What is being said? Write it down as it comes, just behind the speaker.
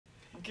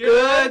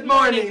Good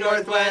morning,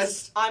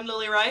 Northwest. I'm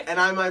Lily Rife. And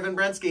I'm Ivan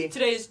Brensky.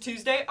 Today is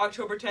Tuesday,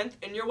 October 10th,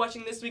 and you're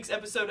watching this week's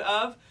episode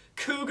of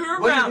Cougar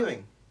Roundup. What are you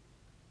doing?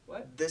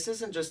 What? This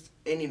isn't just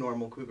any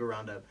normal Cougar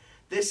Roundup.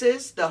 This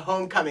is the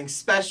homecoming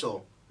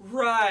special.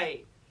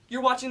 Right.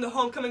 You're watching the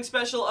homecoming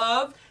special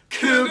of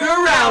Cougar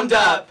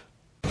Roundup.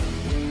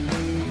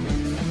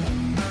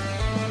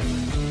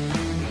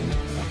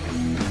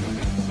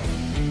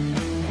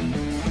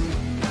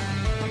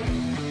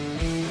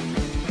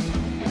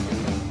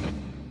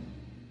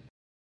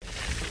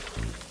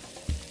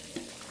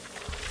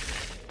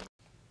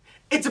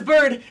 It's a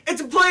bird!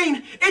 It's a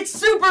plane! It's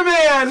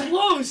Superman!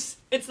 Close!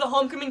 It's the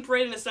homecoming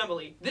parade and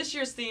assembly. This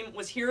year's theme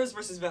was heroes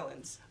versus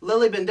villains.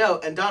 Lily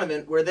Bindell and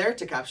Donovan were there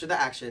to capture the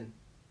action.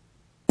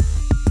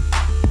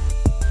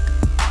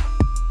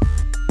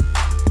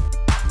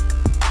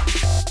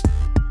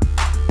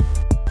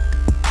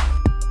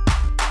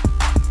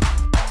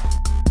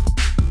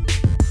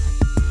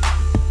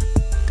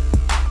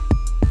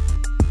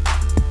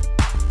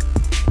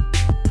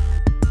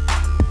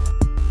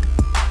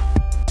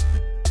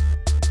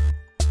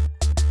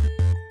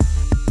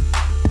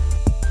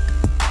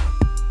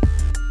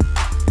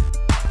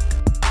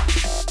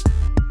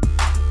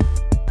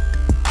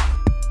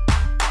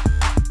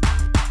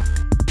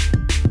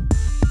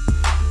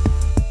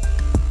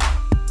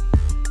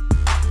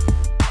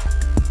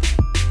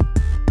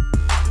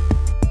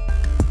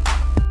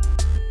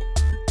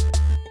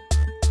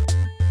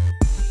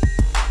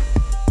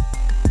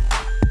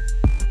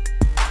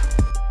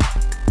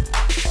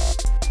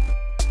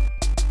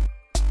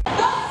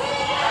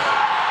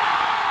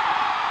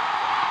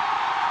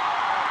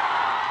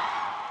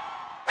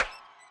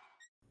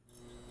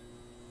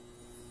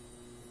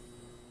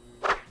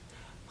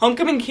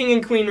 Homecoming king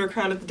and queen were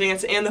crowned at the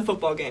dance and the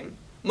football game.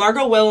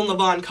 Margot, Will, and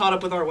Levon caught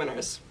up with our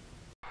winners.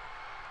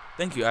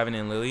 Thank you, Ivan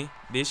and Lily.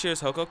 This year's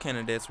HOCO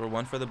candidates were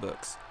one for the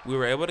books. We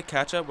were able to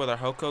catch up with our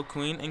HOCO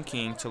queen and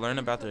king to learn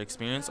about their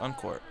experience on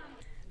court.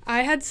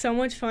 I had so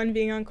much fun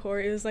being on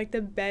court. It was like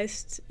the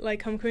best,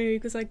 homecoming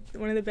week was like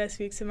one of the best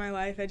weeks of my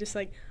life. I just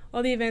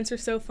all the events were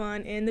so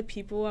fun, and the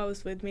people I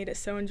was with made it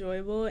so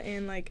enjoyable,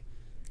 and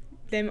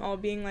them all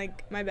being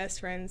my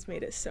best friends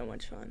made it so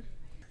much fun.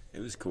 It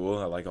was cool.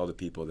 I like all the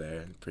people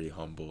there, pretty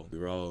humble. We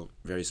were all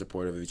very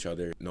supportive of each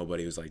other.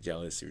 Nobody was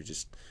jealous. We were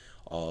just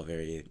all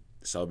very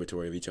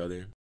celebratory of each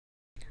other.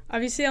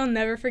 Obviously, I'll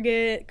never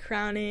forget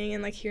crowning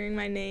and hearing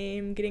my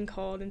name, getting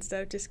called and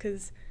stuff, just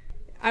because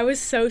I was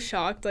so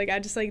shocked. I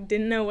just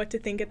didn't know what to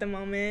think at the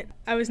moment.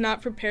 I was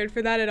not prepared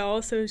for that at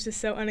all, so it was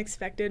just so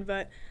unexpected,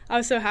 but I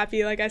was so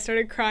happy. I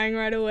started crying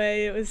right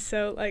away. It was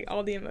so,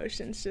 all the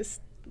emotions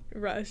just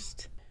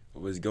rushed.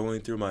 What was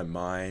going through my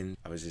mind,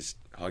 I was just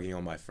hugging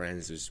all my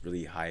friends, was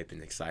really hyped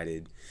and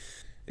excited.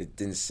 It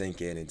didn't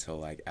sink in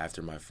until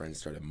after my friends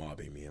started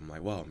mobbing me. I'm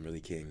like, wow, I'm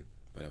really king.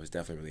 But I was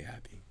definitely really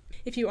happy.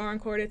 If you are on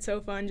court, it's so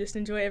fun. Just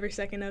enjoy every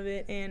second of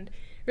it and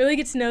really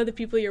get to know the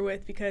people you're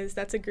with, because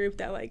that's a group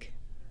that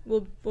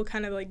will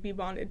kind of be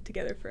bonded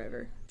together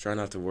forever. Try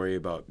not to worry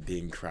about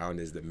being crowned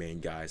as the main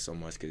guy so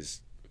much,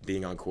 because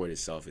being on court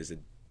itself is a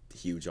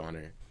huge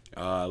honor.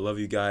 I love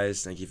you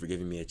guys. Thank you for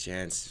giving me a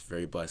chance.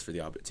 Very blessed for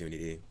the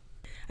opportunity.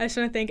 I just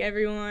want to thank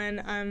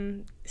everyone.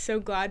 I'm so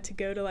glad to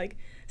go to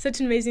such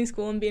an amazing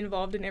school and be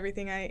involved in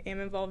everything I am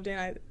involved in.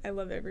 I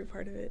love every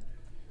part of it.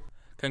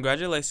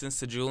 Congratulations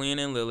to Julian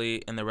and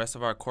Lily and the rest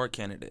of our court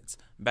candidates.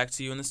 Back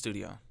to you in the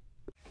studio.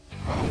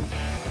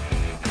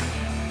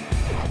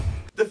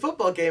 The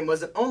football game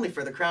wasn't only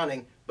for the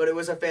crowning, but it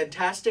was a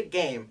fantastic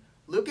game.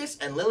 Lucas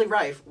and Lily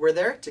Rife were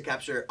there to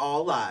capture it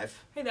all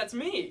live. Hey, that's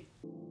me.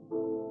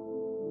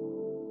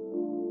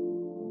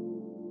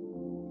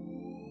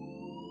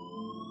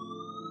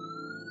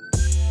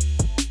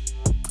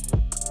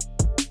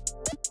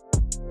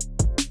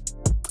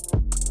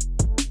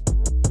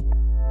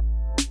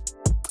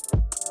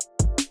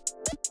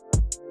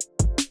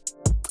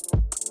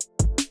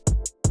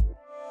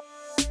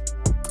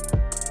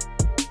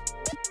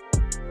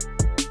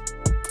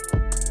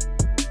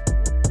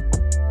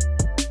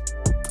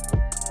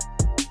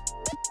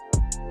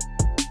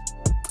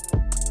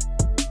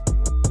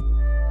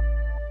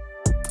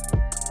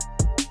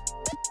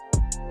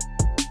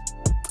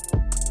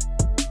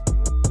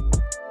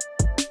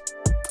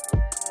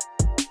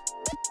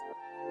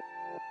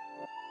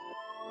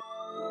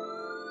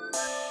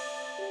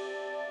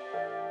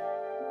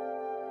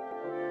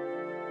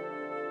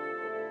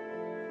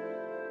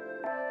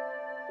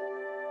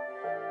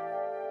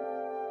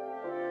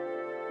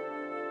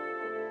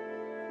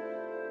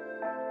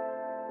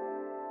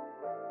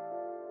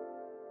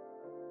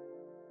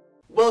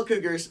 Well,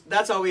 Cougars,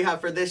 that's all we have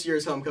for this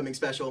year's homecoming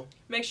special.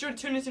 Make sure to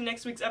tune into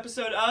next week's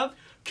episode of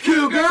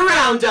Cougar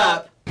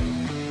Roundup!